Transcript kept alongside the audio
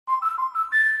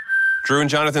Drew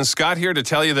and Jonathan Scott here to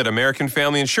tell you that American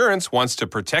Family Insurance wants to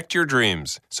protect your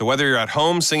dreams. So whether you're at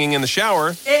home singing in the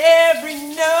shower,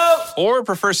 every note, or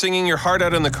prefer singing your heart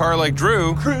out in the car like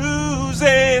Drew,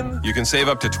 cruising, you can save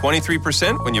up to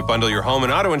 23% when you bundle your home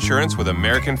and auto insurance with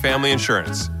American Family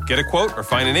Insurance. Get a quote or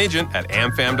find an agent at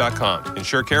amfam.com.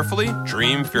 Insure carefully,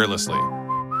 dream fearlessly.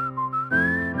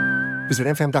 Visit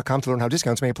amfam.com to learn how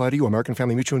discounts may apply to you. American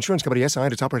Family Mutual Insurance Company, SI,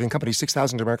 and its operating company,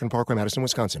 6000 American Parkway, Madison,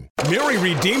 Wisconsin. Mary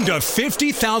redeemed a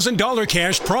 $50,000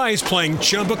 cash prize playing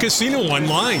Chumba Casino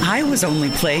online. I was only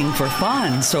playing for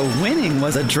fun, so winning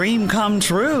was a dream come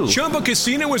true. Chumba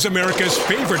Casino is America's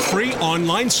favorite free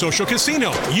online social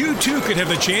casino. You, too, could have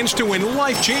the chance to win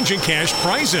life-changing cash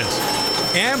prizes.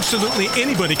 Absolutely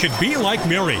anybody could be like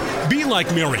Mary. Be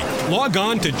like Mary. Log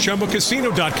on to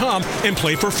ChumbaCasino.com and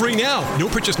play for free now. No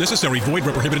purchase necessary. Void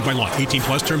where prohibited by law. 18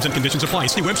 plus terms and conditions apply.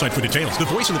 See website for details. The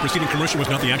voice in the preceding commercial was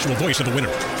not the actual voice of the winner.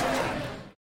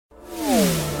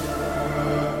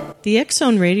 The X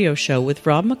Zone Radio Show with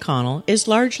Rob McConnell is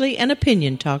largely an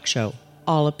opinion talk show.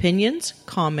 All opinions,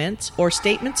 comments, or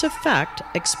statements of fact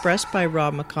expressed by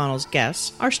Rob McConnell's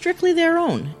guests are strictly their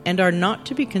own and are not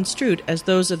to be construed as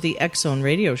those of the X Zone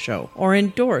Radio Show or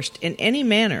endorsed in any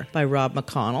manner by Rob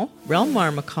McConnell,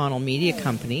 Relmar McConnell Media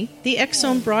Company, the X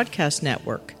Zone Broadcast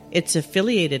Network, its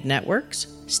affiliated networks,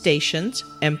 stations,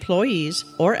 employees,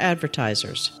 or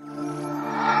advertisers.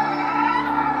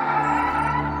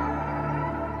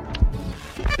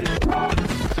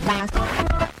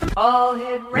 All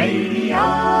Hit Radio.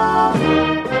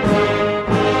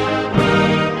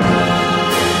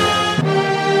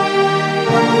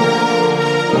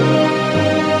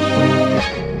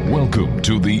 Welcome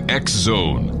to the X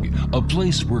Zone, a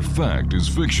place where fact is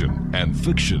fiction and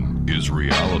fiction is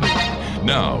reality.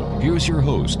 Now, here's your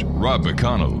host, Rob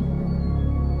McConnell.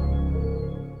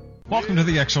 Welcome to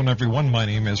the X Zone, everyone. My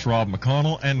name is Rob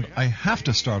McConnell, and I have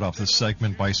to start off this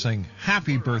segment by saying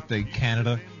happy birthday,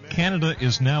 Canada. Canada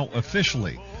is now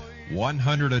officially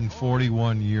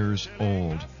 141 years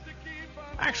old.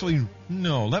 Actually,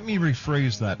 no, let me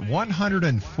rephrase that.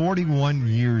 141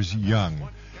 years young.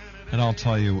 And I'll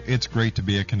tell you, it's great to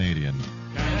be a Canadian.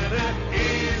 Canada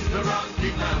is the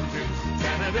Rocky Mountains.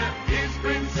 Canada is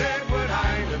Prince Edward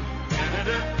Island.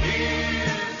 Canada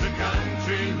is a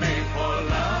country made for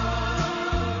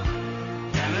love.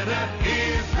 Canada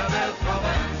is la belle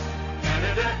Provence.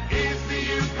 Canada is the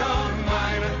Yukon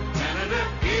Minor. Canada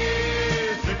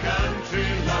is a country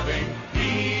loving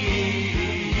peace.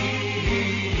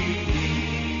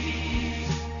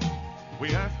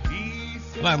 We have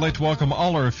peace. And I'd like to welcome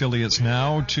all our affiliates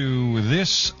now to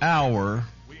this hour,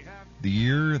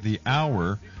 the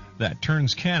hour that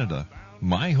turns Canada,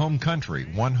 my home country,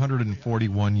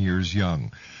 141 years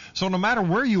young. So no matter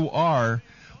where you are,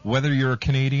 whether you're a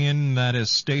Canadian that is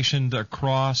stationed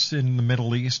across in the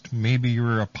Middle East, maybe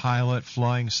you're a pilot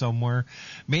flying somewhere,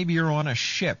 maybe you're on a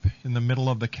ship in the middle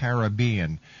of the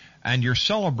Caribbean, and you're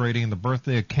celebrating the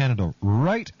birthday of Canada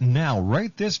right now,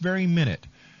 right this very minute.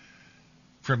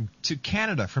 To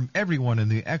Canada, from everyone in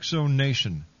the X Zone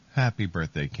Nation, happy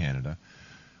birthday, Canada.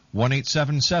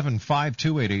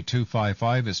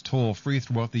 1-877-528-8255 is toll-free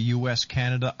throughout the U.S.,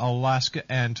 Canada, Alaska,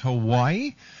 and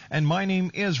Hawaii. And my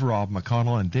name is Rob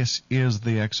McConnell, and this is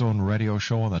the X Zone Radio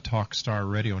Show on the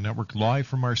Talkstar Radio Network, live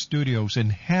from our studios in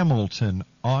Hamilton,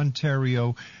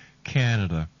 Ontario,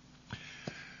 Canada.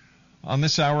 On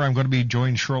this hour, I'm going to be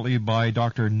joined shortly by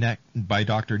Dr. Nick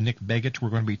Begich. We're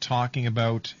going to be talking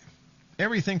about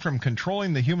everything from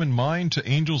controlling the human mind to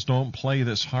Angels Don't Play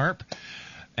This HAARP,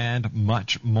 and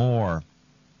much more.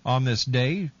 On this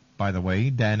day, by the way,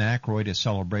 Dan Aykroyd is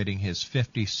celebrating his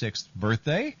 56th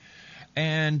birthday.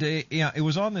 And it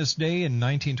was on this day in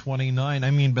 1929.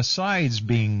 I mean, besides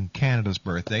being Canada's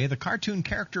birthday, the cartoon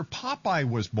character Popeye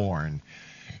was born.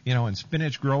 And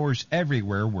spinach growers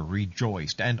everywhere were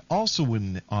rejoiced. And also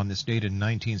on this date in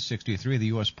 1963, the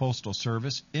U.S. Postal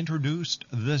Service introduced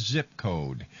the zip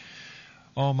code.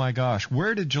 Oh my gosh,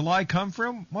 where did July come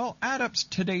from? Well, add up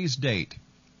today's date.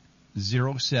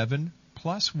 07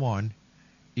 plus 1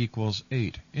 equals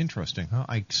 8. Interesting, huh?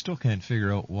 I still can't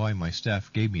figure out why my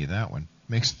staff gave me that one.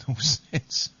 Makes no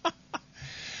sense.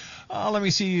 Let me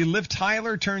see. Liv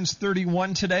Tyler turns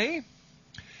 31 today.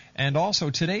 And also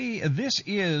today, this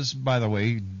is, by the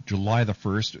way, July the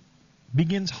 1st,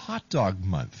 begins Hot Dog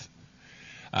Month.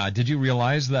 Did you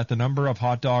realize that the number of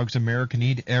hot dogs Americans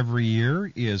eat every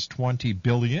year is 20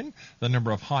 billion? The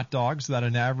number of hot dogs that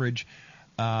an average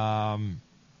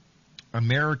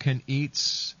American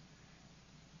eats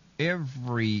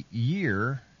every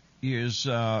year is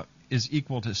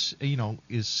equal to,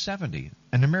 is 70.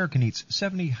 An American eats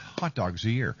 70 hot dogs a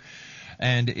year.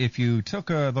 And if you took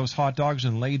those hot dogs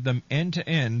and laid them end to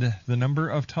end, the number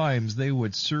of times they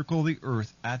would circle the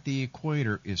Earth at the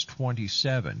equator is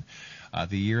 27.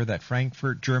 The year that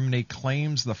Frankfurt, Germany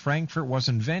claims the Frankfurt was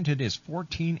invented is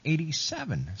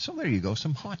 1487. So there you go,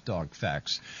 some hot dog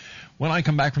facts. When I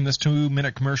come back from this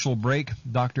 2-minute commercial break,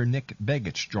 Dr. Nick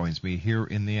Begich joins me here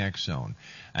in the X Zone.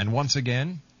 And once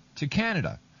again, to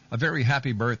Canada, a very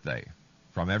happy birthday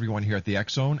from everyone here at the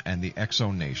X Zone and the X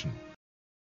Zone Nation.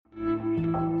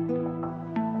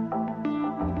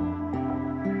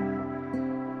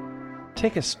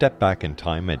 Take a step back in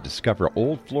time and discover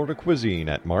old Florida cuisine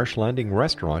at Marsh Landing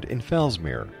Restaurant in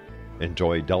Fellsmere.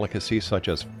 Enjoy delicacies such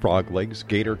as frog legs,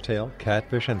 gator tail,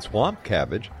 catfish, and swamp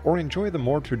cabbage, or enjoy the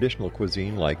more traditional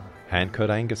cuisine like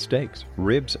hand-cut Angus steaks,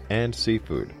 ribs, and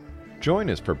seafood. Join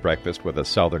us for breakfast with a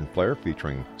southern flair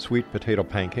featuring sweet potato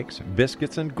pancakes,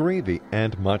 biscuits, and gravy,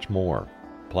 and much more.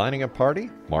 Planning a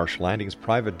party? Marsh Landing's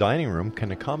private dining room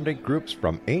can accommodate groups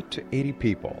from 8 to 80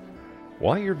 people.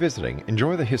 While you're visiting,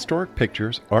 enjoy the historic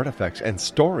pictures, artifacts, and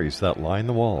stories that line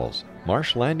the walls.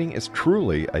 Marsh Landing is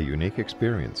truly a unique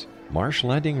experience. Marsh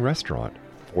Landing Restaurant,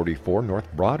 44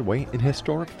 North Broadway in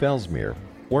historic Fellsmere,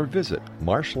 or visit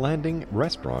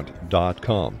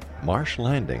marshlandingrestaurant.com. Marsh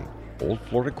Landing, old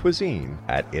Florida cuisine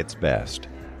at its best.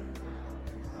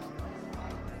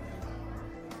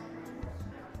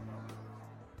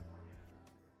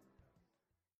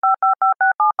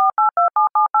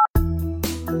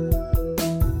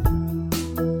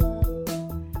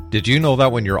 Did you know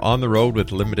that when you're on the road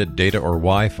with limited data or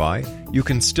Wi-Fi, you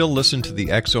can still listen to the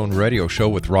X Zone Radio Show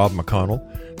with Rob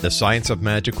McConnell, The Science of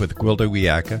Magic with Gwilda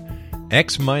Wiyaka,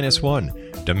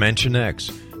 X-1, Dimension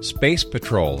X, Space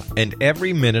Patrol, and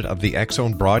every minute of the X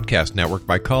Zone broadcast network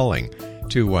by calling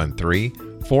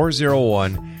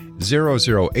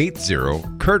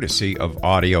 213-401-0080, courtesy of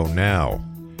Audio Now.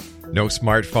 No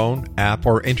smartphone, app,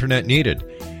 or internet needed.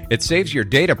 It saves your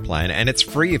data plan, and it's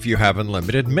free if you have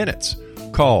unlimited minutes.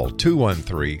 Call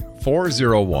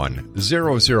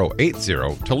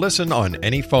 213-401-0080 to listen on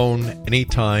any phone,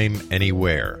 anytime,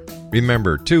 anywhere.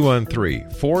 Remember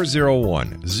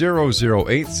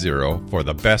 213-401-0080 for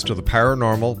the best of the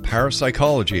paranormal,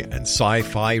 parapsychology, and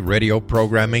sci-fi radio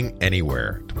programming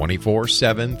anywhere,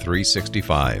 24/7,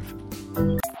 365.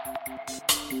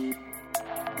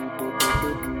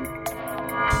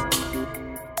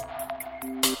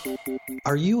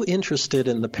 Are you interested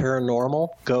in the paranormal,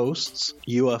 ghosts,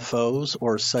 UFOs,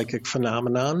 or psychic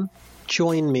phenomenon?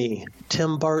 Join me,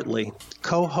 Tim Bartley,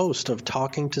 co-host of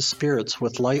Talking to Spirits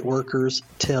with Lightworkers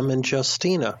Tim and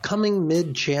Justina, coming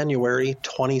mid-January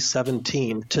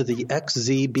 2017 to the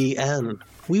XZBN.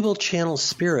 We will channel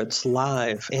spirits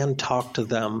live and talk to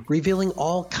them, revealing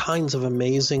all kinds of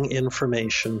amazing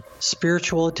information.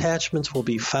 Spiritual attachments will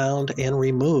be found and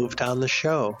removed on the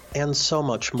show, and so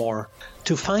much more.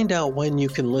 To find out when you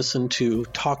can listen to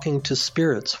Talking to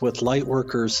Spirits with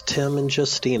Lightworkers Tim and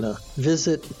Justina,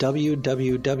 visit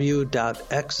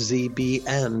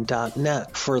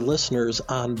www.xzbn.net for listeners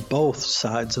on both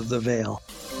sides of the veil.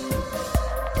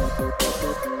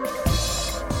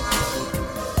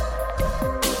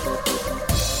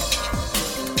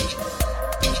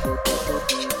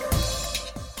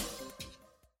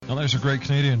 Well, there's a great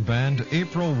Canadian band,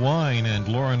 April Wine, and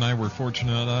Laura and I were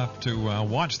fortunate enough to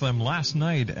watch them last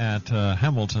night at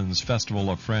Hamilton's Festival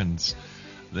of Friends.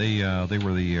 They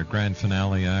were the grand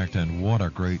finale act, and what a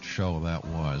great show that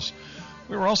was.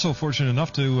 We were also fortunate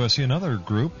enough to see another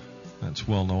group that's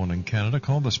well known in Canada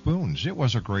called the Spoons. It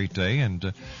was a great day,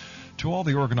 and to all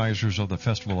the organizers of the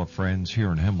Festival of Friends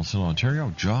here in Hamilton, Ontario,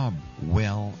 job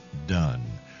well done.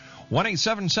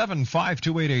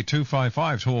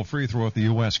 1-877-528-8255, toll free throughout the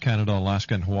U.S., Canada,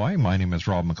 Alaska, and Hawaii. My name is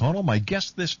Rob McConnell. My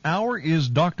guest this hour is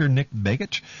Dr. Nick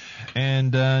Begich.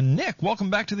 And Nick, welcome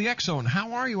back to the X Zone.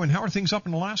 How are you, and how are things up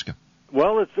in Alaska?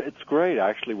 Well, it's great.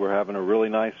 Actually, we're having a really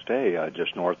nice day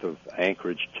just north of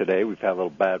Anchorage today. We've had a little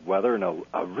bad weather and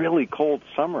a really cold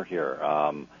summer here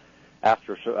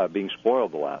after being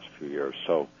spoiled the last few years.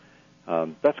 So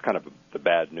that's kind of the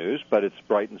bad news, but it's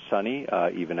bright and sunny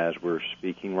even as we're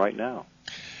speaking right now.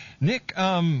 Nick,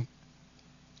 I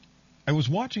was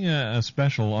watching a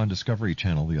special on Discovery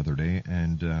Channel the other day,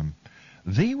 and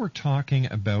they were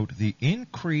talking about the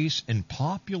increase in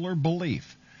popular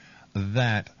belief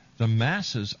that the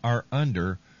masses are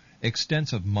under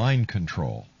extensive mind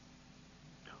control.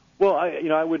 Well,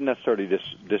 I wouldn't necessarily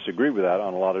disagree with that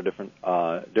on a lot of different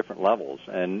levels.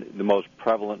 And the most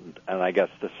prevalent, and I guess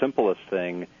the simplest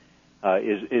thing,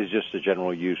 is just a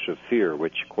general use of fear,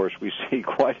 which, of course, we see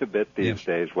quite a bit these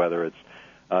days, whether it's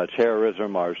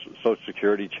terrorism, our Social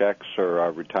Security checks, or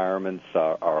our retirements,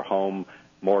 our home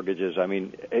mortgages. I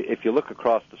mean, if you look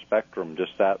across the spectrum,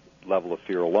 just that level of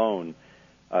fear alone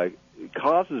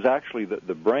causes actually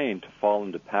the brain to fall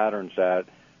into patterns that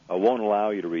won't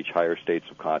allow you to reach higher states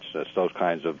of consciousness, those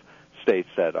kinds of states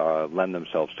that lend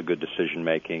themselves to good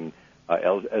decision-making,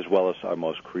 as well as our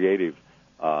most creative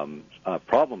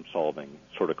problem-solving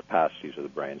sort of capacities of the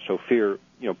brain. So fear,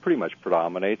 pretty much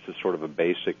predominates as sort of a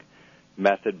basic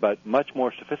method, but much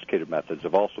more sophisticated methods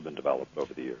have also been developed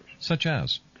over the years. Such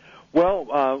as?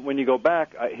 Well, when you go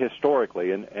back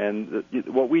historically, and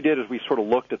what we did is we sort of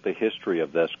looked at the history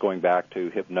of this, going back to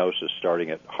hypnosis, starting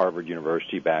at Harvard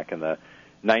University back in the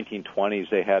 1920s.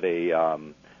 They had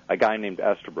a guy named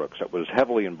Estabrooks that was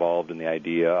heavily involved in the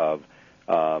idea of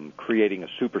creating a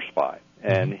super spy.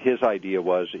 And his idea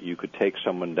was that you could take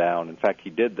someone down. In fact, he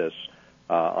did this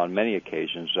on many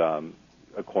occasions,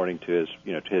 according to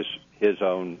his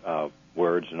own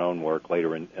words and own work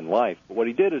later in life. But what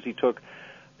he did is he took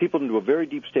people into a very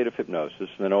deep state of hypnosis,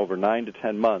 and then over 9 to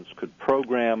 10 months could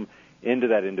program into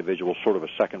that individual sort of a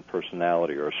second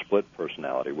personality or a split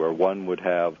personality, where one would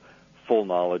have full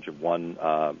knowledge of one,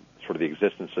 sort of the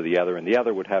existence of the other, and the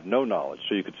other would have no knowledge.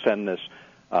 So you could send this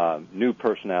new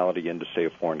personality into, say,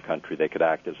 a foreign country. They could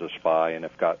act as a spy, and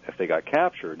if they got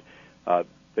captured,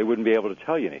 they wouldn't be able to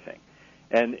tell you anything.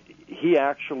 And he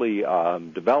actually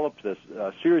developed this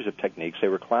series of techniques. They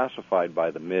were classified by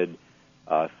the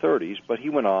mid-30s, but he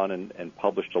went on and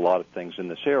published a lot of things in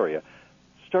this area.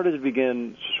 Started to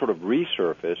begin to sort of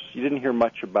resurface. You didn't hear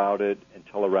much about it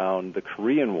until around the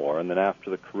Korean War, and then after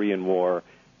the Korean War,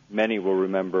 many will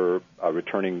remember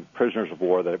returning prisoners of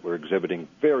war that were exhibiting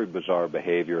very bizarre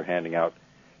behavior, handing out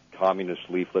communist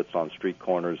leaflets on street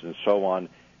corners and so on,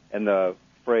 and the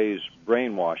phrase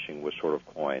brainwashing was sort of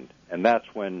coined. And that's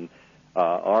when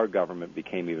our government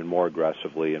became even more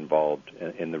aggressively involved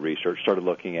in the research, started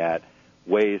looking at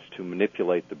ways to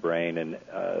manipulate the brain, and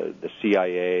the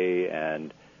CIA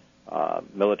and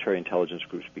military intelligence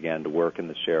groups began to work in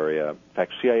this area. In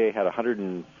fact, CIA had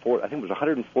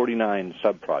 149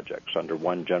 sub-projects under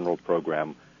one general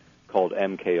program called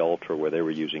MK-Ultra, where they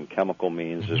were using chemical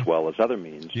means as well as other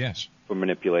means for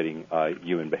manipulating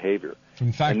human behavior.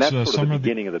 In fact, and that's sort of the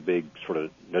beginning of the big sort of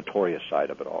notorious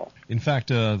side of it all. In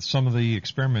fact, some of the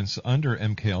experiments under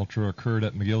MK-Ultra occurred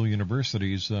at McGill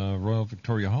University's Royal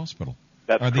Victoria Hospital.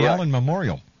 That's correct. The Allen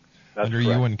Memorial. That's under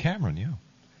correct. you and Cameron, yeah.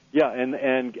 Yeah,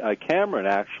 and Cameron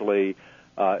actually,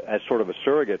 as sort of a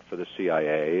surrogate for the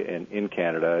CIA in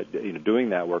Canada, doing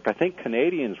that work. I think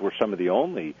Canadians were some of the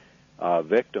only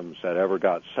victims that ever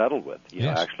got settled with,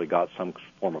 actually got some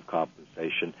form of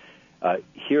compensation.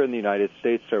 Here in the United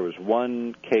States, there was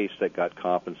one case that got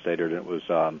compensated, and it was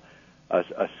a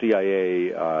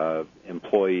CIA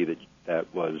employee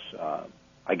that was,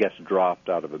 I guess, dropped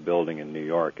out of a building in New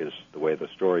York, is the way the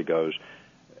story goes.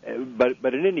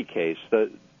 But in any case,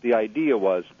 the idea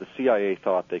was the CIA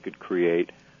thought they could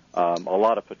create a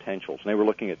lot of potentials, and they were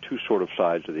looking at two sort of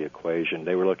sides of the equation.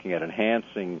 They were looking at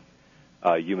enhancing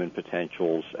human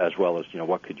potentials, as well as,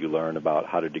 what could you learn about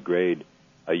how to degrade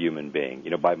a human being,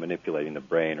 by manipulating the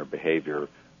brain or behavior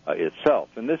itself.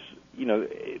 And this,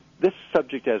 this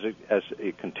subject, as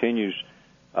it continues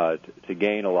to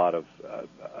gain a lot of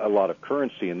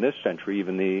currency in this century,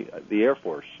 even the Air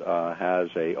Force has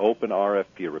a open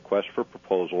RFP, a request for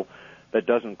proposal, that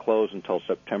doesn't close until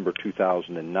September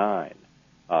 2009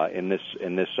 in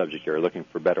this subject area, looking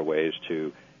for better ways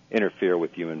to interfere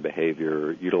with human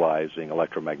behavior, utilizing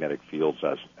electromagnetic fields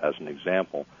as an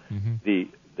example. Mm-hmm.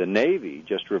 The Navy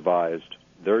just revised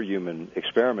their human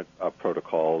experiment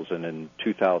protocols, and in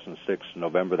 2006,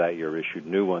 November that year, issued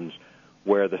new ones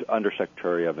where the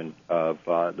Undersecretary of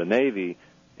the Navy,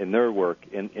 in their work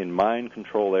in mind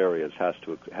control areas, has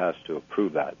to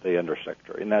approve that, the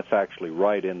Undersecretary, and that's actually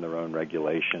right in their own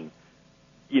regulation.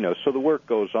 So the work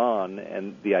goes on,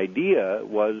 and the idea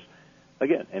was,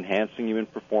 again, enhancing human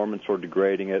performance or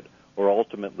degrading it, or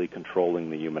ultimately controlling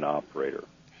the human operator.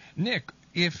 Nick,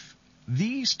 if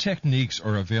these techniques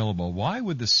are available, why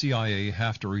would the CIA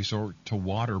have to resort to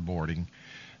waterboarding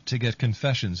to get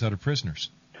confessions out of prisoners?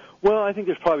 Well, I think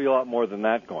there's probably a lot more than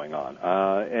that going on.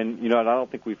 And I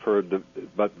don't think we've heard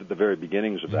but the very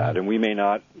beginnings of that. And we may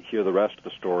not hear the rest of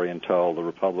the story until the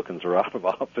Republicans are out of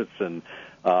office and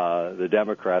the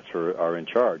Democrats are in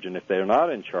charge. And if they're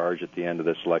not in charge at the end of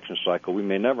this election cycle, we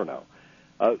may never know.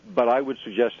 But I would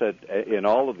suggest that in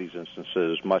all of these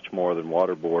instances, much more than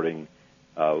waterboarding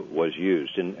was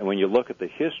used. And when you look at the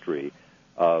history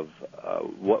of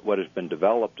what has been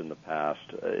developed in the past,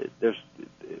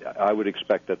 I would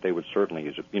expect that they would certainly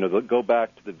use it. They'll go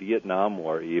back to the Vietnam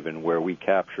War, even, where we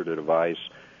captured a device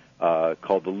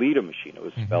called the Lida machine. It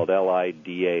was spelled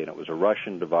L-I-D-A, and it was a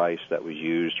Russian device that was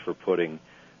used for putting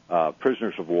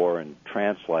prisoners of war in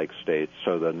trance-like states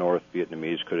so the North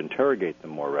Vietnamese could interrogate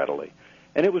them more readily.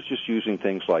 And it was just using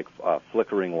things like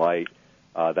flickering light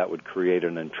that would create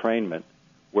an entrainment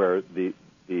where the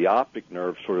optic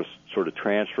nerve sort of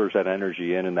transfers that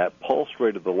energy in, and that pulse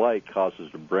rate of the light causes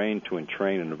the brain to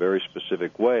entrain in a very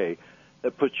specific way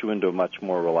that puts you into a much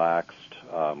more relaxed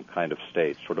kind of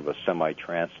state, sort of a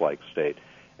semi-trance-like state.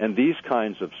 And these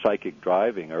kinds of psychic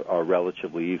driving are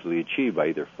relatively easily achieved by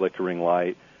either flickering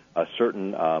light,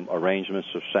 certain arrangements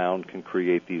of sound can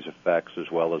create these effects, as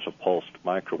well as a pulsed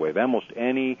microwave. Almost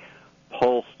any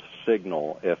pulsed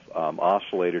signal, if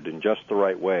oscillated in just the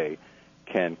right way,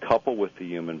 can couple with the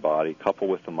human body, couple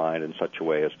with the mind in such a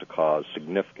way as to cause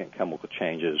significant chemical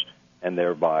changes and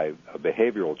thereby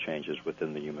behavioral changes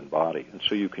within the human body. And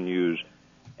so you can use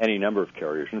any number of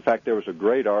carriers. In fact, there was a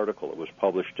great article that was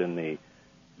published in the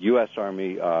U.S.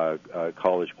 Army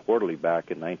College Quarterly back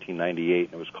in 1998,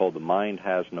 and it was called The Mind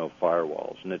Has No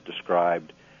Firewalls, and it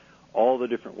described all the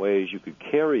different ways you could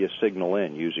carry a signal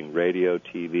in using radio,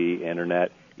 TV,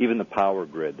 internet, even the power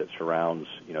grid that surrounds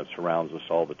us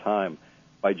all the time,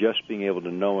 by just being able to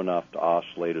know enough to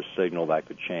oscillate a signal that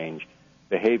could change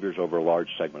behaviors over a large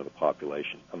segment of the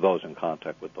population, of those in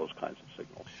contact with those kinds of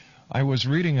signals. I was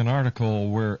reading an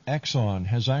article where Exxon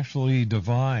has actually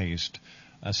devised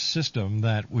a system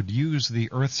that would use the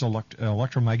Earth's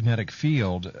electromagnetic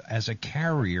field as a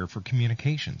carrier for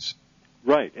communications.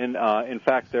 Right, and in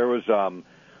fact, there was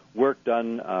work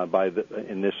done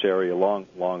in this area long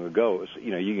ago.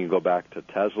 You can go back to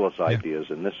Tesla's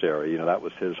ideas in this area. That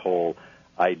was his whole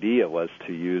idea, was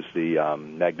to use the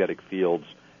magnetic fields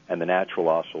and the natural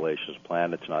oscillations of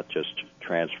planets, not just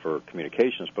transfer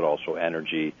communications, but also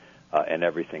energy and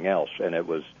everything else. And it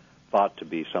was thought to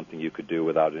be something you could do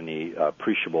without any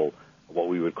appreciable, what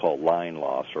we would call line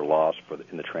loss or loss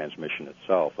in the transmission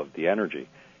itself of the energy.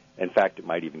 In fact, it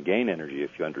might even gain energy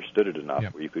if you understood it enough,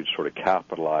 where you could sort of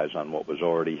capitalize on what was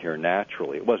already here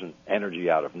naturally. It wasn't energy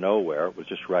out of nowhere. It was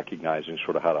just recognizing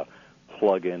sort of how to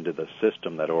plug into the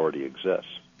system that already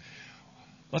exists.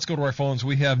 Let's go to our phones.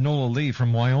 We have Nola Lee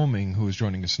from Wyoming who is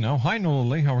joining us now. Hi, Nola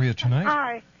Lee. How are you tonight?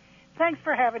 Hi. Thanks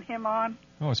for having him on.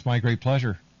 Oh, it's my great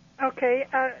pleasure. Okay.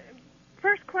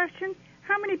 First question,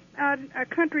 how many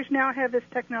countries now have this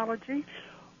technology?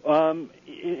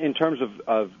 In terms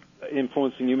of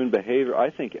influencing human behavior, I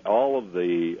think all of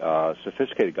the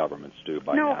sophisticated governments do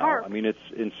by now. HAARP. I mean, it's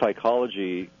in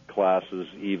psychology classes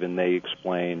even they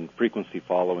explain frequency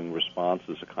following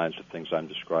responses, the kinds of things I'm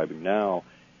describing now.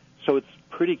 So it's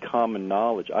pretty common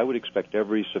knowledge. I would expect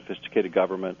every sophisticated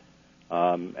government,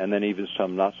 and then even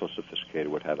some not so sophisticated,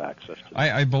 would have access to it.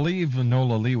 I believe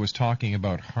Nola Lee was talking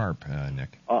about HAARP,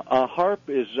 Nick. HAARP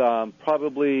is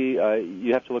probably,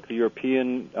 you have to look at the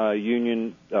European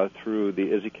Union through the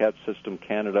EasyCat system,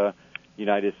 Canada,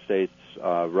 United States,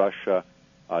 Russia,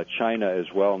 China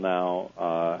as well now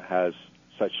has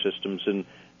such systems, and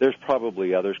there's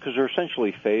probably others, because they're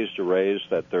essentially phased arrays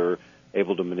that they're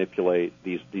able to manipulate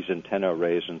these antenna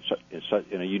arrays in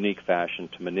a unique fashion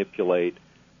to manipulate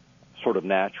sort of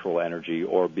natural energy,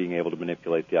 or being able to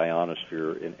manipulate the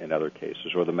ionosphere in other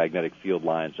cases, or the magnetic field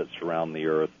lines that surround the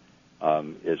Earth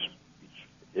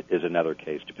is another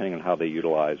case, depending on how they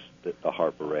utilize the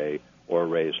HAARP array or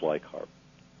arrays like HAARP.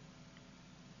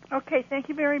 Okay, thank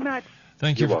you very much.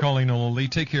 Thank you for calling, Nola Lee.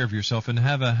 Take care of yourself and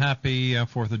have a happy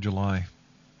 4th of July.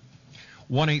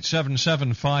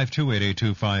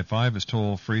 1-877-528-8255 is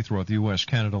toll-free throughout the U.S.,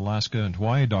 Canada, Alaska, and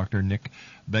Hawaii. Dr. Nick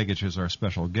Begich is our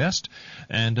special guest.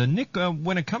 And Nick,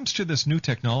 when it comes to this new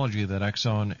technology that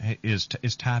Exxon is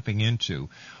tapping into,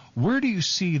 where do you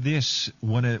see this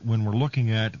when we're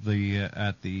looking at the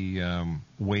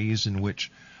ways in which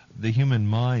the human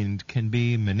mind can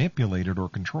be manipulated or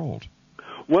controlled?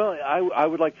 Well, I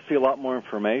would like to see a lot more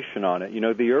information on it.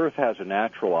 The Earth has a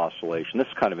natural oscillation. This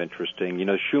is kind of interesting.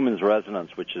 Schumann's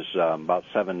resonance, which is about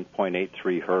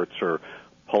 7.83 hertz or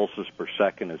pulses per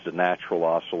second, is the natural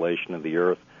oscillation of the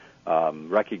Earth,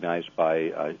 recognized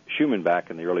by Schumann back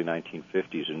in the early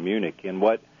 1950s in Munich. And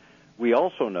what we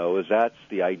also know is that's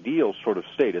the ideal sort of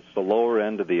state. It's the lower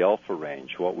end of the alpha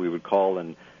range, what we would call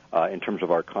in terms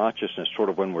of our consciousness, sort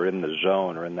of when we're in the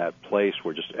zone or in that place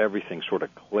where just everything sort of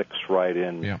clicks right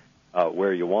in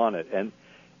where you want it.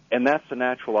 And that's the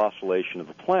natural oscillation of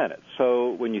the planet.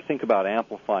 So when you think about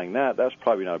amplifying that, that's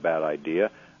probably not a bad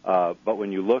idea. But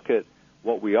when you look at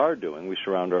what we are doing, we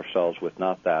surround ourselves with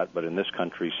not that, but in this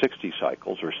country, 60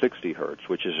 cycles or 60 hertz,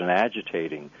 which is an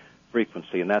agitating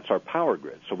frequency, and that's our power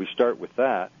grid. So we start with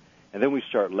that, and then we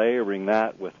start layering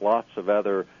that with lots of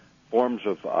other forms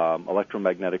of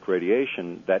electromagnetic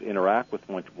radiation that interact with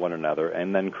one another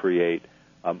and then create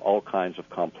all kinds of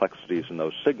complexities in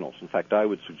those signals. In fact, I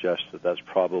would suggest that that's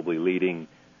probably leading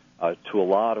to a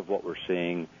lot of what we're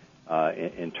seeing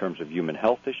in terms of human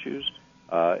health issues,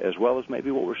 as well as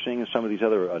maybe what we're seeing in some of these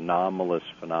other anomalous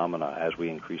phenomena as we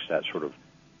increase that sort of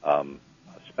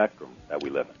spectrum that we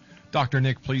live in. Dr.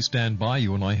 Nick, please stand by.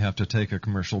 You and I have to take a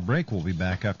commercial break. We'll be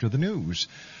back after the news.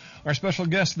 Our special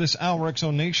guest this hour,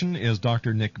 X-Zone Nation, is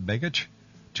Dr. Nick Begich.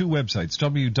 Two websites,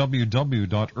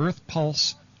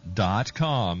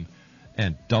 www.earthpulse.com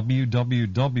and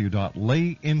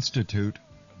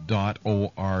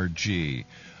www.layinstitute.org.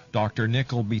 Dr.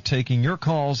 Nick will be taking your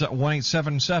calls at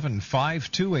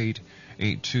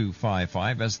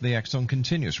 1-877-528-8255 as the X-Zone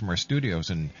continues from our studios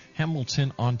in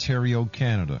Hamilton, Ontario,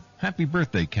 Canada. Happy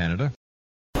birthday, Canada.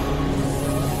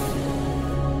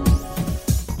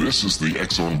 This is the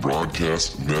X-Zone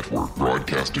Broadcast Network,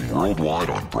 broadcasting worldwide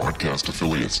on broadcast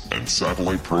affiliates and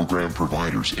satellite program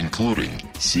providers, including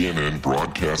CNN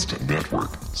Broadcast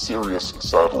Network, Sirius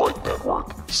Satellite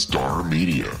Network, Star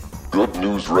Media, Good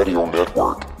News Radio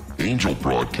Network, Angel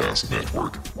Broadcast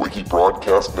Network, Wiki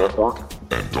Broadcast Network,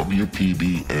 and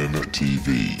WPBN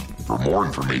TV. For more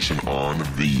information on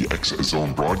the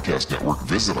X-Zone Broadcast Network,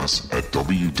 visit us at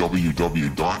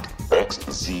www.xzbn.net.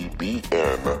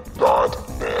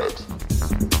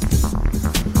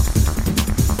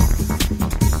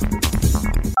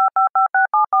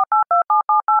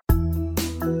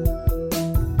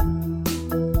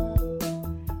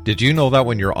 Did you know that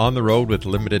when you're on the road with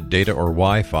limited data or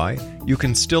Wi-Fi, you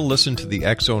can still listen to the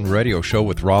X-Zone Radio Show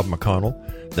with Rob McConnell,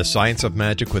 The Science of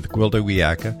Magic with Gwilda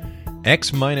Wiyaka,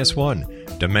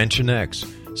 X-1, Dimension X,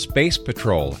 Space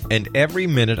Patrol, and every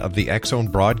minute of the X-Zone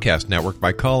Broadcast Network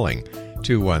by calling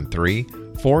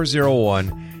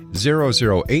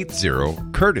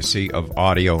 213-401-0080, courtesy of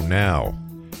Audio Now.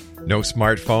 No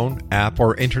smartphone, app,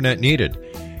 or internet needed.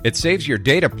 It saves your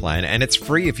data plan, and it's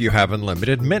free if you have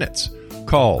unlimited minutes.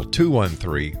 Call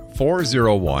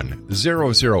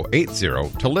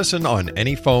 213-401-0080 to listen on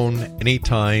any phone,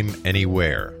 anytime,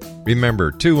 anywhere.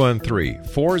 Remember,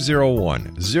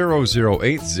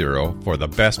 213-401-0080 for the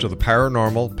best of the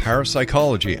paranormal,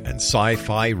 parapsychology, and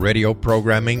sci-fi radio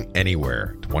programming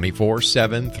anywhere,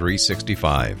 24/7,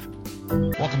 365.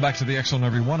 Welcome back to the X-Zone,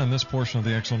 everyone, and this portion of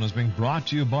the X-Zone is being brought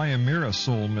to you by Amira,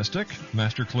 soul mystic,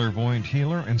 master clairvoyant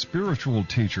healer, and spiritual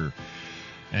teacher.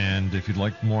 And if you'd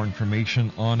like more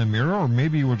information on Amira, or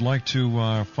maybe you would like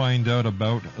to find out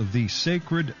about the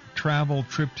sacred travel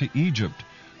trip to Egypt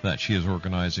that she is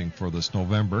organizing for this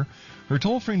November, her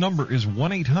toll-free number is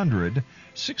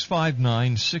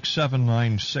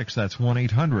 1-800-659-6796. That's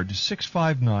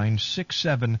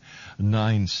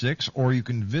 1-800-659-6796. Or you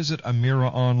can visit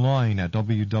Amira online at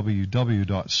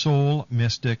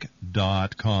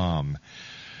www.soulmystic.com.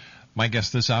 My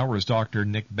guest this hour is Dr.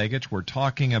 Nick Begich. We're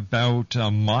talking about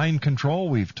mind control.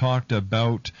 We've talked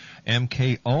about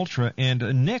MK Ultra.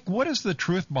 And Nick, what is the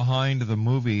truth behind the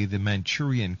movie The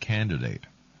Manchurian Candidate?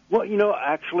 Well,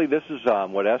 actually, this is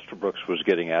what Esther Brooks was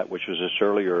getting at, which was this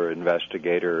earlier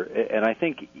investigator. And I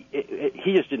think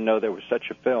he just didn't know there was such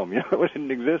a film. It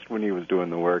didn't exist when he was doing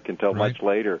the work until much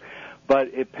later.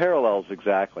 But it parallels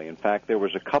exactly. In fact, there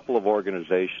was a couple of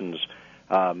organizations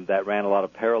that ran a lot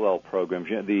of parallel programs.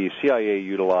 The CIA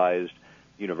utilized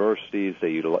universities.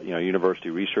 They utilized, university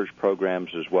research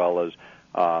programs, as well as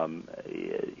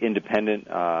independent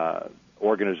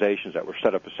organizations that were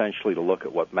set up essentially to look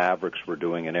at what mavericks were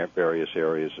doing in various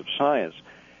areas of science.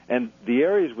 And the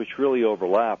areas which really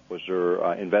overlap was their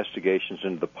investigations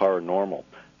into the paranormal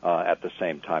at the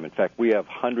same time. In fact, we have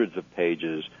hundreds of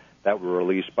pages that were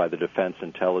released by the Defense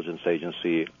Intelligence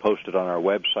Agency, posted on our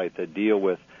website, that deal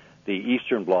with the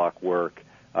Eastern Bloc work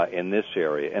in this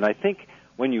area. And I think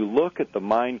when you look at the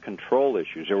mind control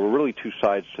issues, there were really two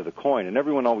sides to the coin, and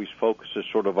everyone always focuses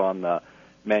sort of on the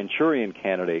Manchurian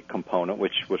Candidate component,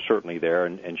 which was certainly there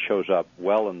and shows up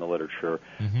well in the literature.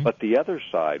 Mm-hmm. But the other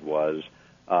side was,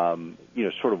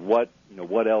 sort of what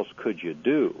else could you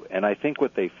do? And I think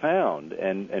what they found,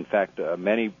 and in fact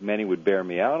many would bear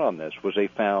me out on this, was they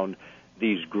found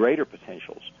these greater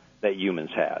potentials that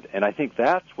humans had. And I think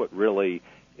that's what really,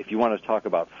 if you want to talk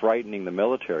about frightening the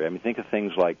military, think of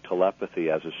things like telepathy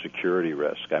as a security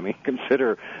risk.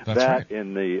 Consider that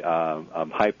in the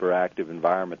hyperactive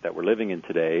environment that we're living in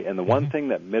today. And the one thing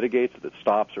that mitigates it, that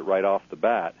stops it right off the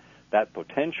bat, that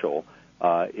potential,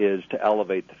 is to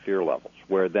elevate the fear levels,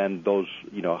 where then those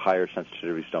higher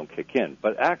sensitivities don't kick in.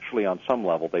 But actually, on some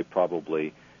level, they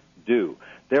probably do.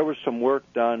 There was some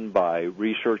work done by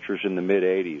researchers in the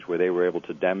mid-'80s where they were able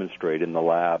to demonstrate in the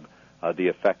lab the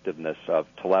effectiveness of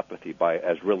telepathy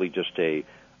as really just the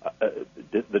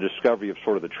discovery of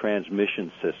sort of the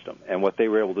transmission system. And what they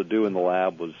were able to do in the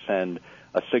lab was send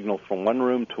a signal from one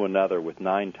room to another with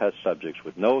 9 test subjects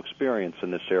with no experience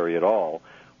in this area at all.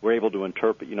 We're able to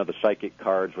interpret, the psychic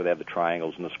cards where they have the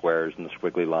triangles and the squares and the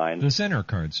squiggly lines. The center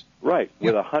cards. Right,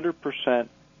 with 100%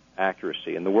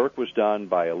 accuracy. And the work was done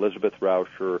by Elizabeth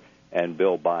Rauscher and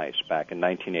Bill Bice back in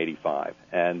 1985.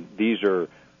 And these are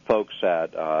folks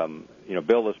that,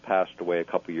 Bill has passed away a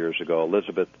couple years ago.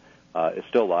 Elizabeth is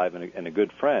still alive and a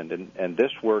good friend. And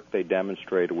this work they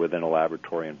demonstrated within a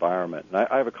laboratory environment. And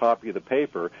I have a copy of the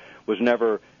paper. Was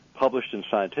never published in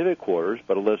scientific quarters,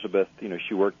 but Elizabeth,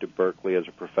 she worked at Berkeley as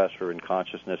a professor in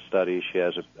consciousness studies. She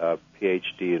has a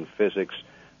Ph.D. in physics,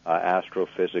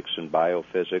 astrophysics, and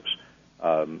biophysics.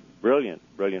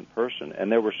 Brilliant person.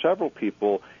 And there were several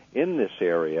people in this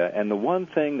area, and the one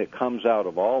thing that comes out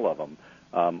of all of them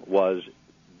was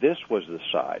this was the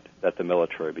side that the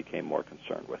military became more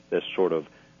concerned with, this sort of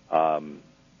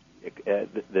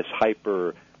this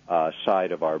hyper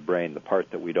side of our brain, the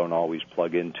part that we don't always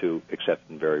plug into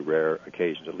except in very rare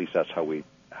occasions. At least that's how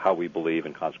we believe,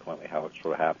 and consequently how it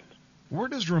sort of happens. Where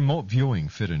does remote viewing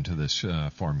fit into this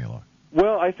formula?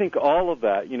 Well, I think all of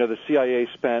that. The CIA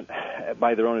spent,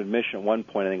 by their own admission, at one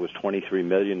point, I think it was $23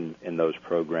 million in those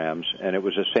programs, and it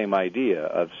was the same idea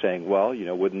of saying, well,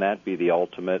 wouldn't that be the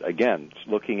ultimate? Again, it's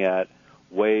looking at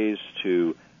ways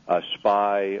to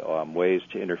spy, ways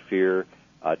to interfere.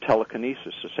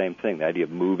 Telekinesis, the same thing, the idea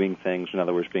of moving things, in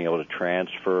other words, being able to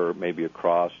transfer maybe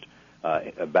across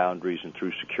boundaries and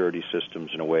through security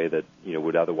systems in a way that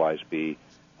would otherwise be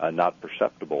not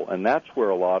perceptible. And that's where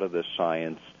a lot of this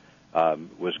science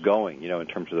was going, in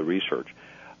terms of the research.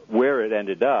 Where it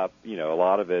ended up, a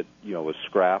lot of it, was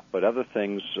scrapped, but other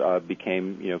things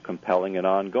became, compelling and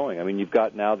ongoing. I mean, you've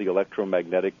got now the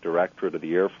Electromagnetic Directorate of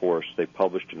the Air Force. They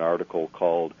published an article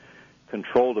called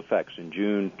Controlled Effects in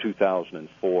June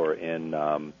 2004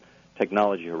 in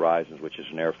Technology Horizons, which is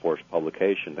an Air Force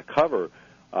publication. The cover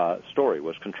story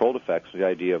was Controlled Effects, the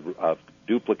idea of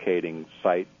duplicating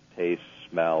sight, taste,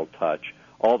 smell, touch,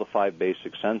 all the 5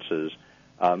 basic senses.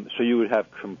 So you would have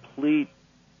complete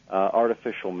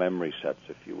artificial memory sets,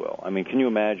 if you will. I mean, can you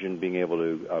imagine being able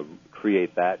to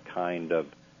create that kind of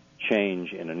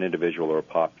change in an individual or a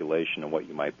population and what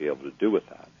you might be able to do with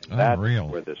that? And that's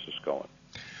where this is going.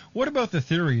 What about the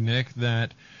theory, Nick,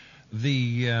 that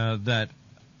that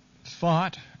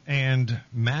thought and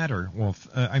matter,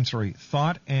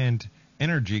 thought and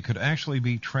energy could actually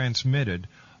be transmitted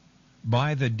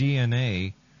by the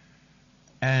DNA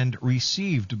and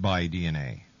received by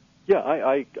DNA? Yeah,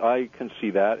 I can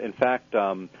see that. In fact,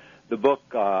 the book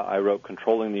I wrote,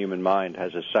 Controlling the Human Mind,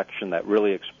 has a section that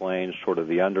really explains sort of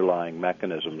the underlying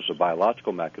mechanisms, the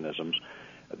biological mechanisms,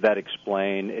 that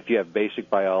explain, if you have basic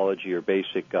biology or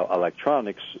basic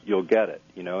electronics, you'll get it,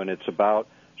 and it's about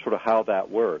sort of how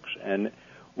that works. And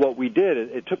what we did,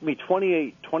 it took me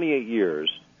 28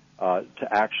 years to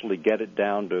actually get it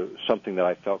down to something that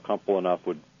I felt comfortable enough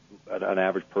an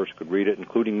average person could read it,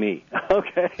 including me,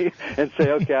 okay, and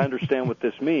say, okay, I understand what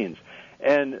this means.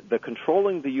 And the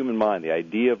controlling the human mind, the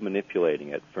idea of manipulating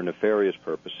it for nefarious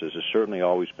purposes, has certainly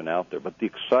always been out there. But the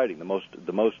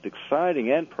most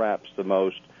exciting, and perhaps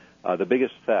the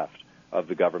biggest theft of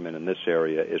the government in this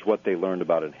area is what they learned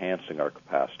about enhancing our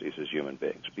capacities as human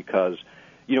beings. Because,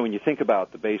 when you think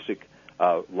about the basic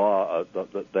law,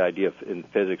 the idea in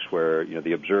physics where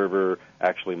the observer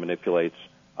actually manipulates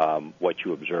what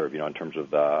you observe, in terms of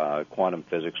the quantum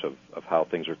physics of how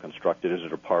things are constructed. Is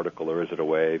it a particle or is it a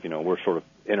wave? We're sort of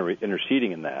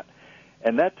interceding in that.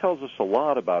 And that tells us a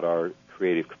lot about our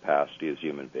creative capacity as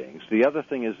human beings. The other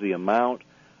thing is the amount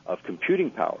of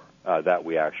computing power that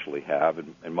we actually have,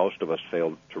 and most of us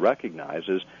fail to recognize,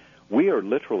 is we are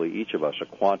literally, each of us, a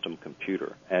quantum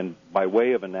computer. And by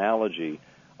way of analogy,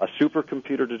 a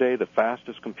supercomputer today, the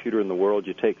fastest computer in the world,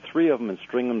 you take 3 of them and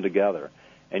string them together,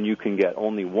 and you can get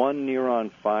only one neuron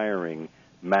firing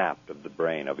mapped of the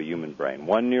brain, of a human brain.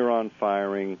 One neuron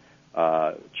firing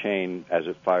chain, as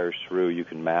it fires through, you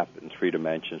can map it in 3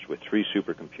 dimensions with 3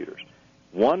 supercomputers.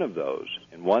 One of those,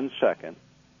 in 1 second,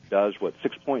 does what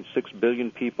 6.6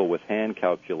 billion people with hand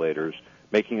calculators,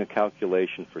 making a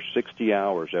calculation for 60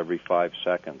 hours every 5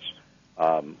 seconds,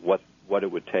 what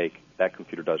it would take, that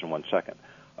computer does in 1 second.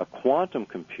 A quantum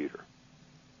computer,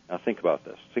 now think about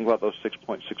this. Think about those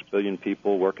 6.6 billion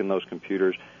people working those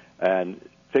computers, and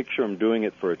picture them doing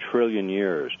it for 1 trillion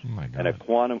years. Oh my God. And a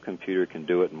quantum computer can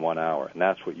do it in 1 hour, and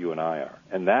that's what you and I are.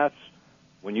 And that's,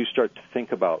 when you start to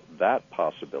think about that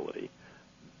possibility,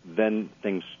 then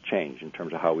things change in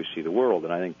terms of how we see the world.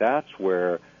 And I think that's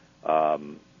where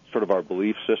sort of our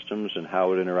belief systems and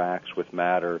how it interacts with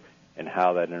matter and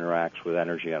how that interacts with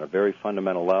energy on a very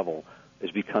fundamental level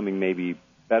is becoming maybe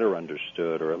better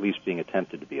understood, or at least being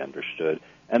attempted to be understood,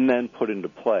 and then put into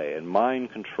play. And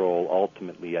mind control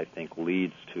ultimately, I think,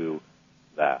 leads to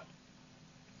that.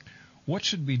 What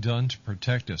should be done to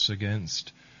protect us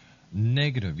against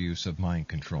negative use of mind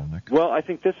control, Nick? Well, I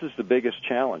think this is the biggest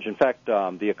challenge. In fact,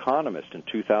 The Economist in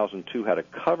 2002 had a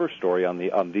cover story on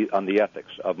the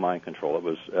ethics of mind control. It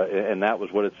was, and that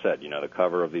was what it said. The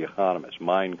cover of The Economist,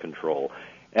 mind control.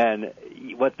 And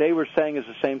what they were saying is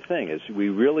the same thing: is we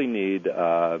really need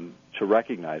to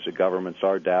recognize that governments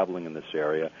are dabbling in this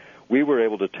area. We were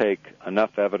able to take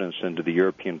enough evidence into the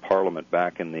European Parliament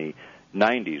back in the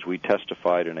 90s. We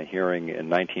testified in a hearing in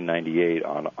 1998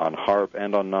 on HAARP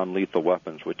and on non-lethal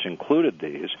weapons, which included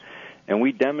these, and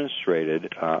we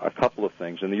demonstrated a couple of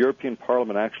things. And the European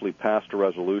Parliament actually passed a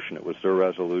resolution. It was their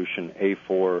resolution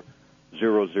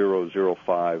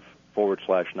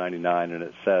A40005/99, and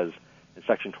it says in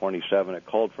Section 27, it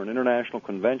called for an international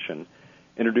convention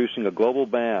introducing a global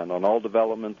ban on all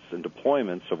developments and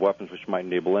deployments of weapons which might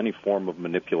enable any form of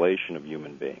manipulation of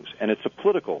human beings. And it's a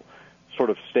political sort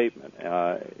of statement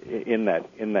in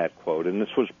that quote, and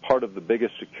this was part of the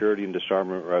biggest security and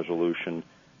disarmament resolution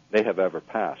they have ever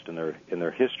passed in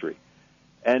their history.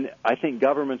 And I think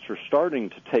governments are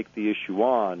starting to take the issue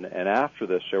on, and after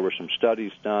this there were some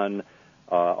studies done.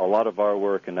 A lot of our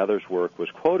work and others' work was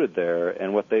quoted there,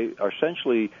 and what they are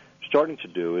essentially starting to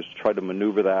do is try to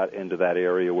maneuver that into that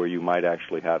area where you might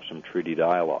actually have some treaty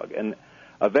dialogue. And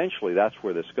eventually that's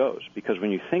where this goes, because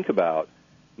when you think about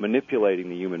manipulating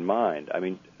the human mind, I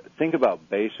mean, think about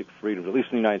basic freedoms, at least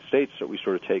in the United States, that we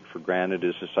sort of take for granted,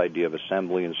 is this idea of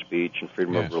assembly and speech and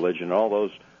freedom of religion. All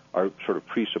those are sort of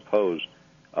presuppose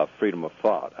freedom of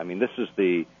thought. I mean, this is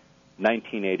the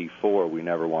 1984 we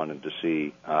never wanted to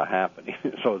see happening,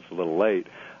 so it's a little late.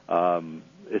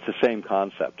 It's the same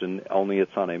concept, and only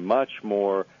it's on a much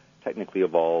more technically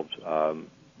evolved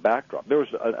backdrop. There was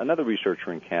another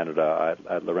researcher in Canada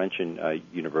at Laurentian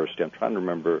University. I'm trying to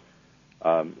remember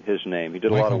his name. He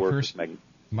did a lot of work with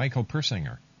Michael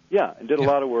Persinger. Yeah, and did a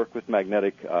lot of work with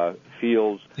magnetic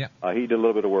fields. Yeah. He did a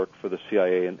little bit of work for the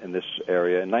CIA in this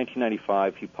area. In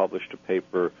 1995, he published a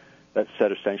paper that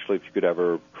said essentially if you could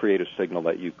ever create a signal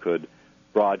that you could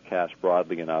broadcast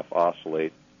broadly enough,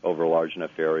 oscillate over a large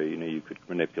enough area, you could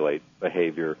manipulate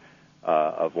behavior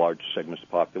of large segments of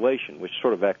the population, which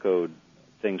sort of echoed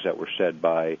things that were said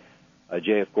by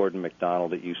J.F. Gordon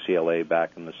McDonald at UCLA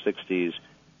back in the 60s.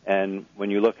 And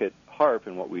when you look at HAARP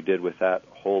and what we did with that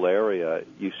whole area,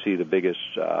 you see the biggest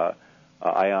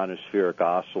ionospheric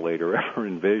oscillator ever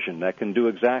envisioned that can do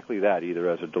exactly that, either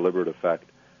as a deliberate effect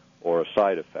or a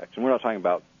side effect. And we're not talking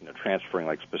about transferring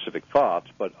like specific thoughts,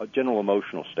 but general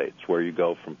emotional states where you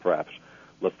go from perhaps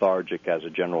lethargic as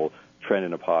a general trend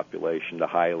in a population to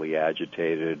highly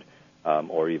agitated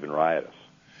or even riotous.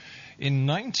 In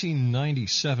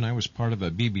 1997, I was part of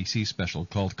a BBC special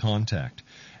called Contact,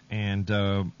 and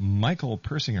Michael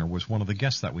Persinger was one of the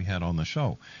guests that we had on the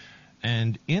show.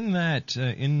 And in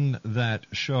that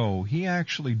show, he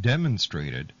actually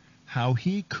demonstrated how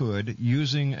he could,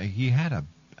 he had a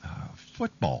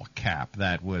football cap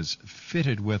that was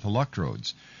fitted with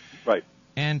electrodes. Right.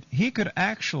 And he could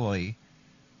actually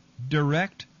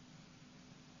direct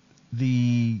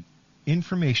the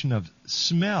information of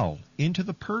smell into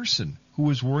the person who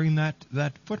was wearing that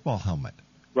football helmet.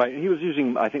 Right, and he was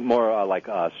using, I think, more like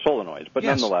solenoids, but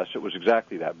nonetheless, it was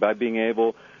exactly that, by being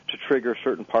able to trigger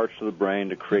certain parts of the brain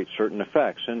to create certain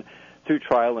effects. And through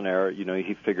trial and error,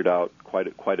 he figured out quite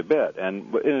a bit,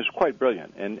 and it was quite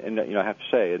brilliant. And I have to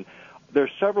say, and there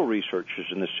are several researchers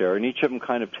in this area, and each of them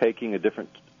kind of taking a different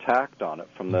tact on it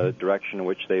from the direction in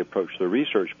which they approach their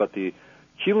research. But the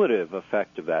cumulative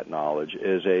effect of that knowledge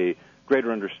is a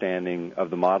greater understanding of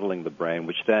the modeling of the brain,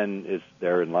 which then is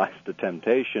therein lies the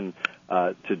temptation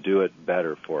to do it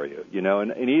better for you.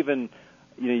 And even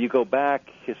you go back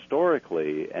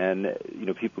historically, and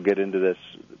people get into this.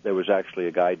 There was actually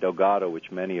a guy, Delgado,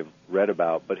 which many have read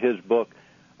about, but his book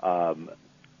was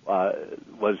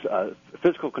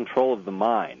Physical Control of the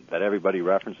Mind, that everybody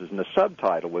references, and the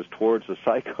subtitle was Towards a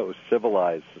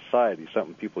Psycho-Civilized Society,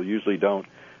 something people usually don't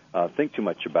think too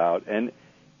much about. And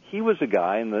he was a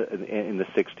guy in the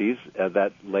 60s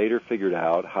that later figured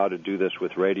out how to do this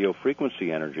with radio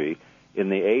frequency energy in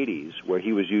the 80s, where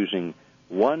he was using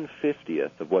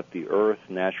 1/50th of what the Earth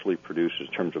naturally produces in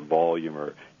terms of volume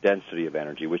or density of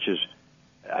energy, which is,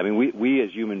 I mean, we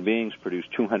as human beings produce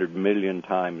 200 million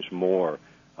times more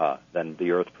than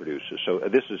the Earth produces. So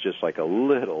this is just like a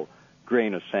little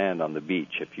grain of sand on the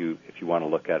beach, if you want to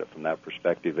look at it from that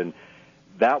perspective. And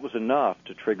that was enough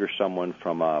to trigger someone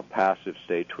from a passive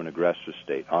state to an aggressive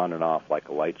state, on and off like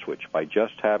a light switch, by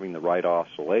just having the right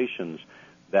oscillations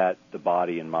that the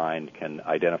body and mind can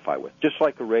identify with. Just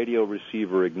like a radio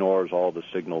receiver ignores all the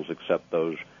signals except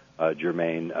those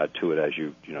germane to it as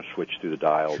you switch through the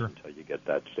dials until you get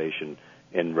that station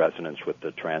in resonance with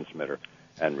the transmitter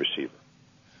and receiver.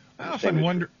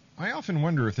 I often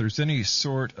wonder if there's any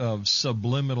sort of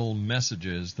subliminal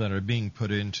messages that are being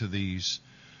put into these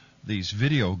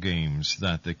video games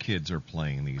that the kids are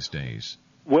playing these days.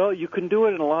 Well, you can do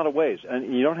it in a lot of ways,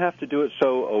 and you don't have to do it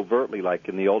so overtly. Like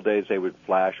in the old days, they would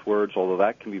flash words, although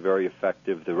that can be very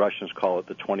effective. The Russians call it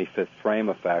the 25th frame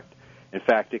effect. In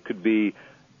fact, it could be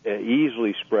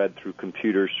easily spread through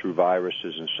computers, through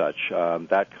viruses and such,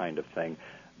 that kind of thing.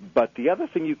 But the other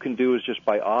thing you can do is just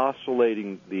by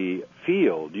oscillating the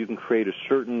field, you can create a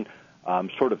certain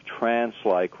sort of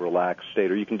trance-like relaxed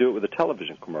state, or you can do it with a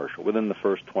television commercial. Within the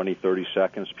first 20, 30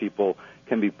 seconds, people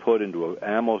can be put into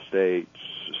almost a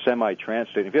semi-trance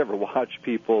state. If you ever watch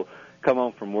people come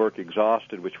home from work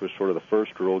exhausted, which was sort of the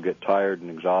first rule, get tired and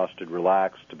exhausted,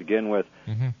 relaxed to begin with,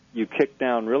 you kick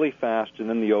down really fast, and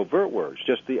then the overt words,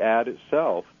 just the ad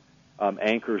itself,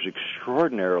 anchors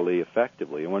extraordinarily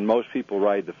effectively. And when most people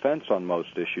ride the fence on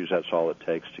most issues, that's all it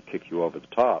takes to kick you over the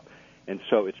top. And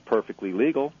so it's perfectly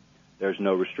legal. There's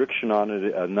no restriction on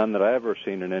it, none that I've ever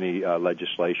seen in any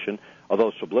legislation.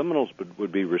 Although subliminals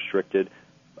would be restricted,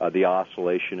 the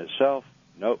oscillation itself,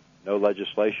 no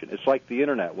legislation. It's like the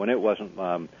Internet. When it wasn't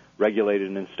regulated,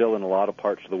 and still in a lot of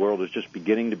parts of the world is just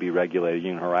beginning to be regulated.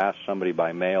 You can harass somebody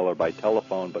by mail or by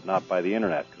telephone, but not by the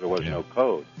Internet because there was no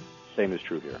code. Same is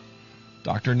true here.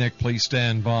 Dr. Nick, please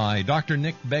stand by. Dr.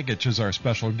 Nick Begich is our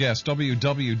special guest,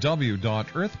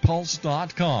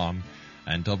 www.earthpulse.com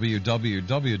and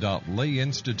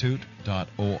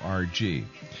www.layinstitute.org.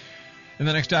 In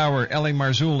the next hour, Ellie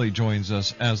Marzulli joins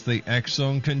us as the X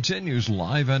Zone continues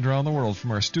live and around the world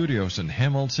from our studios in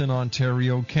Hamilton,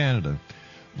 Ontario, Canada.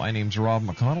 My name's Rob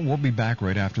McConnell. We'll be back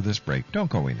right after this break.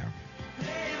 Don't go anywhere.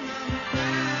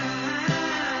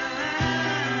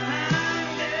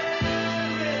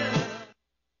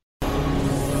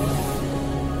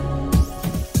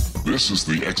 This is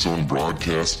the X Zone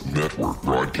Broadcast Network,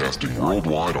 broadcasting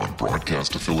worldwide on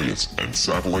broadcast affiliates and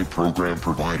satellite program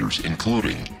providers,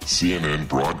 including CNN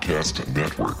Broadcast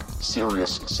Network,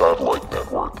 Sirius Satellite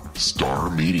Network,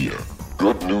 Star Media,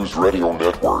 Good News Radio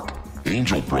Network,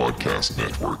 Angel Broadcast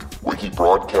Network, Wiki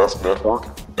Broadcast Network,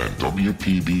 and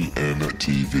WPBN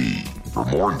TV. For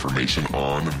more information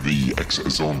on the X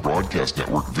Zone Broadcast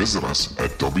Network, visit us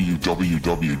at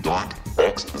www.xzbn.net.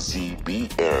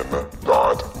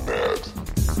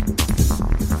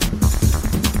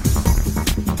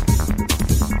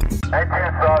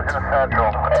 19th Sergeant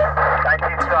Central.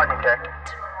 19th Sergeant, check.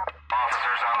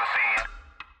 Officers on the scene.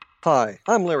 Hi,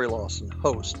 I'm Larry Lawson,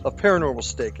 host of Paranormal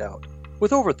Stakeout.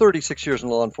 With over 36 years in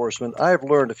law enforcement, I have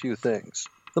learned a few things.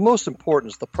 The most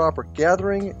important is the proper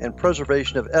gathering and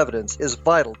preservation of evidence is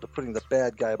vital to putting the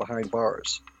bad guy behind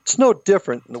bars. It's no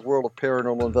different in the world of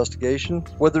paranormal investigation.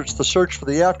 Whether it's the search for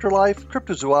the afterlife,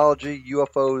 cryptozoology,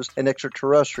 UFOs, and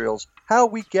extraterrestrials, how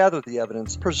we gather the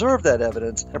evidence, preserve that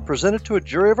evidence, and present it to a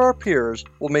jury of our peers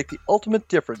will make the ultimate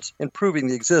difference in proving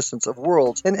the existence of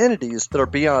worlds and entities that are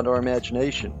beyond our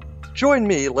imagination. Join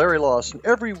me, Larry Lawson,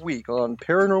 every week on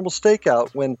Paranormal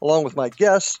Stakeout when, along with my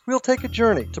guests, we'll take a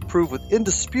journey to prove with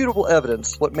indisputable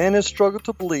evidence what man has struggled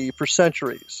to believe for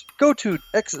centuries. Go to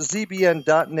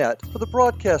xzbn.net for the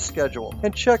broadcast schedule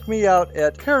and check me out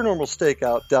at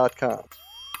paranormalstakeout.com.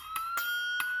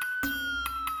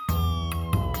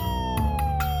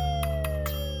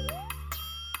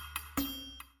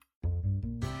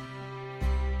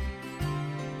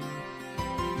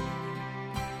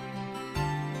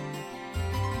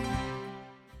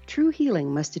 True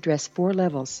healing must address 4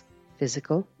 levels: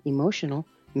 physical, emotional,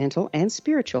 mental, and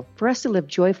spiritual, for us to live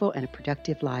joyful and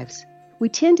productive lives. We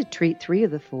tend to treat 3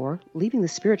 of the 4, leaving the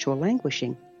spiritual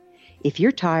languishing. If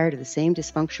you're tired of the same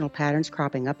dysfunctional patterns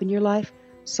cropping up in your life,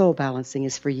 Soul Balancing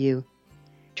is for you.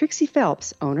 Trixie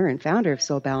Phelps, owner and founder of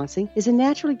Soul Balancing, is a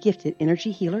naturally gifted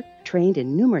energy healer trained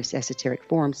in numerous esoteric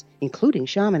forms, including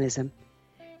shamanism.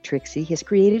 Trixie has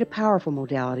created a powerful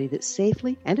modality that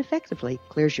safely and effectively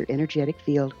clears your energetic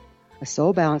field. A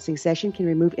soul balancing session can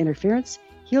remove interference,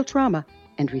 heal trauma,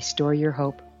 and restore your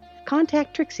hope.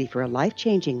 Contact Trixie for a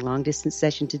life-changing long-distance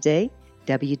session today.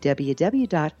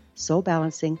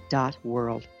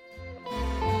 www.soulbalancing.world.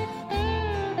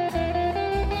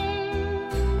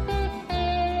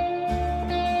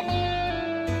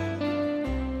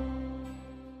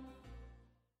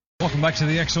 Welcome back to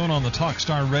the X Zone on the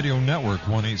Talkstar Radio Network.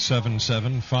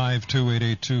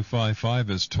 1-877-528-8255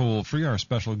 is toll free. Our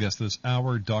special guest this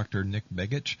hour, Dr. Nick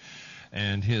Begich,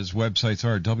 and his websites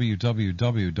are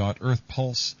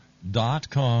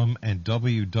www.earthpulse.com and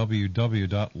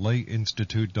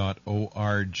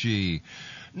www.layinstitute.org.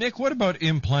 Nick, what about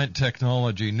implant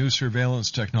technology, new surveillance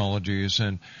technologies,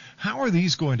 and how are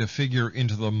these going to figure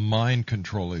into the mind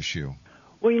control issue?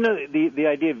 Well, the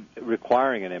idea of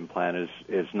requiring an implant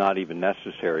is not even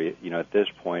necessary, at this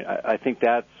point. I think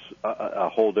that's a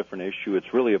whole different issue.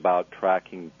 It's really about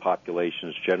tracking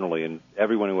populations generally, and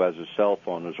everyone who has a cell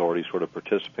phone is already sort of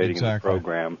participating in the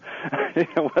program,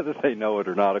 whether they know it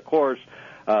or not. Of course,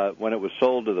 when it was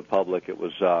sold to the public, it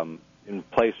was in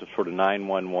place of sort of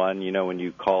 911. When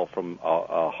you call from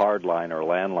a hard line or a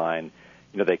landline,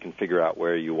 they can figure out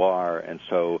where you are, and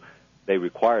so they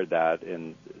required that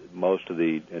in most of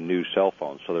the new cell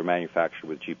phones, so they're manufactured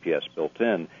with GPS built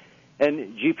in.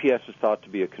 And GPS is thought to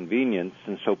be a convenience,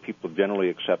 and so people have generally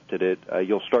accepted it.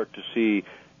 You'll start to see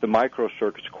the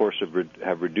microcircuits, of course,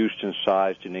 have reduced in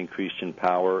size and increased in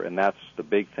power, and that's the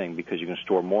big thing because you can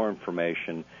store more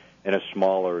information in a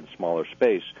smaller and smaller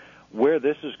space. Where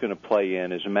this is going to play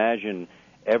in is imagine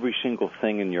every single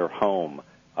thing in your home,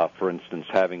 for instance,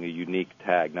 having a unique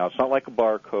tag. Now, it's not like a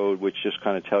barcode, which just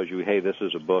kind of tells you, hey, this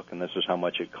is a book and this is how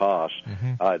much it costs.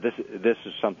 This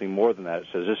is something more than that. It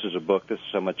says this is a book, this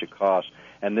is how much it costs,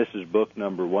 and this is book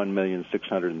number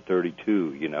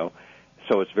 1,632,000,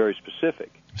 So it's very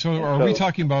specific. So are we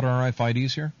talking about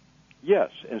RFIDs here?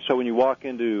 Yes. And so when you walk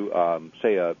into,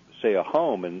 say a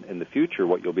home in the future,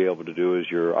 what you'll be able to do is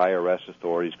your IRS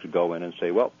authorities could go in and say,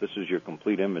 well, this is your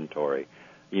complete inventory,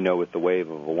 with the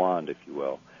wave of a wand, if you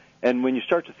will. And when you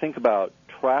start to think about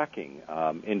tracking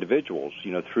individuals,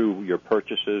 through your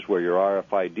purchases where your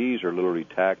RFIDs are literally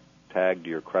tagged to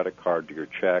your credit card, to your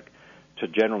check, to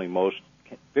generally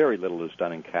very little is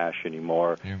done in cash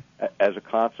anymore. Yeah. As a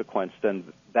consequence,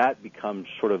 then that becomes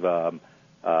sort of a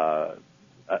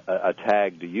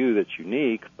tag to you that's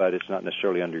unique, but it's not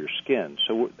necessarily under your skin.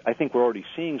 So I think we're already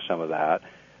seeing some of that.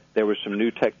 There were some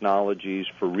new technologies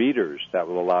for readers that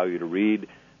will allow you to read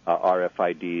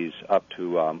RFIDs up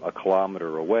to a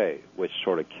kilometer away, which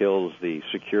sort of kills the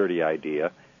security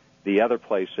idea. The other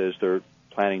place is they're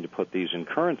planning to put these in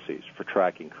currencies for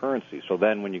tracking currency. So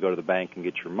then when you go to the bank and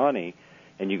get your money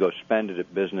and you go spend it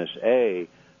at business A,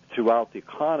 throughout the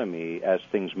economy, as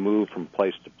things move from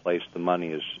place to place, the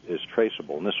money is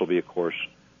traceable. And this will be, of course,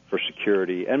 for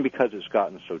security and because it's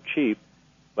gotten so cheap,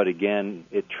 but again,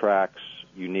 it tracks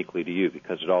uniquely to you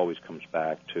because it always comes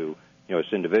back to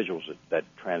it's individuals that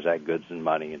transact goods and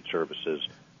money and services,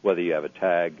 whether you have a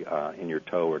tag in your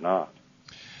toe or not.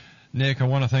 Nick, I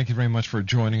want to thank you very much for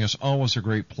joining us. Always a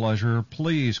great pleasure.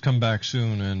 Please come back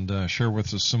soon and share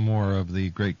with us some more of the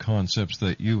great concepts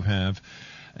that you have.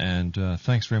 And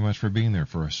thanks very much for being there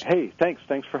for us. Hey, thanks.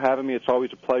 Thanks for having me. It's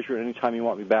always a pleasure. Anytime you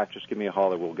want me back, just give me a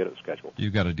holler. We'll get it scheduled.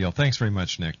 You got a deal. Thanks very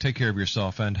much, Nick. Take care of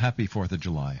yourself, and happy 4th of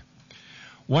July.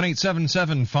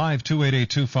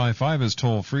 1-877-528-8255 is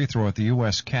toll-free throughout the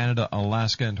U.S., Canada,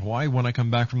 Alaska, and Hawaii. When I come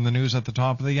back from the news at the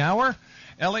top of the hour,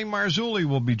 Ellie Marzulli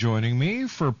will be joining me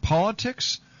for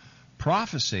politics,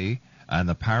 prophecy, and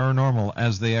the paranormal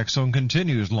as the X Zone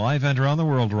continues live and around the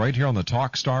world right here on the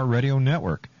Talkstar Radio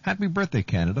Network. Happy birthday,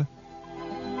 Canada.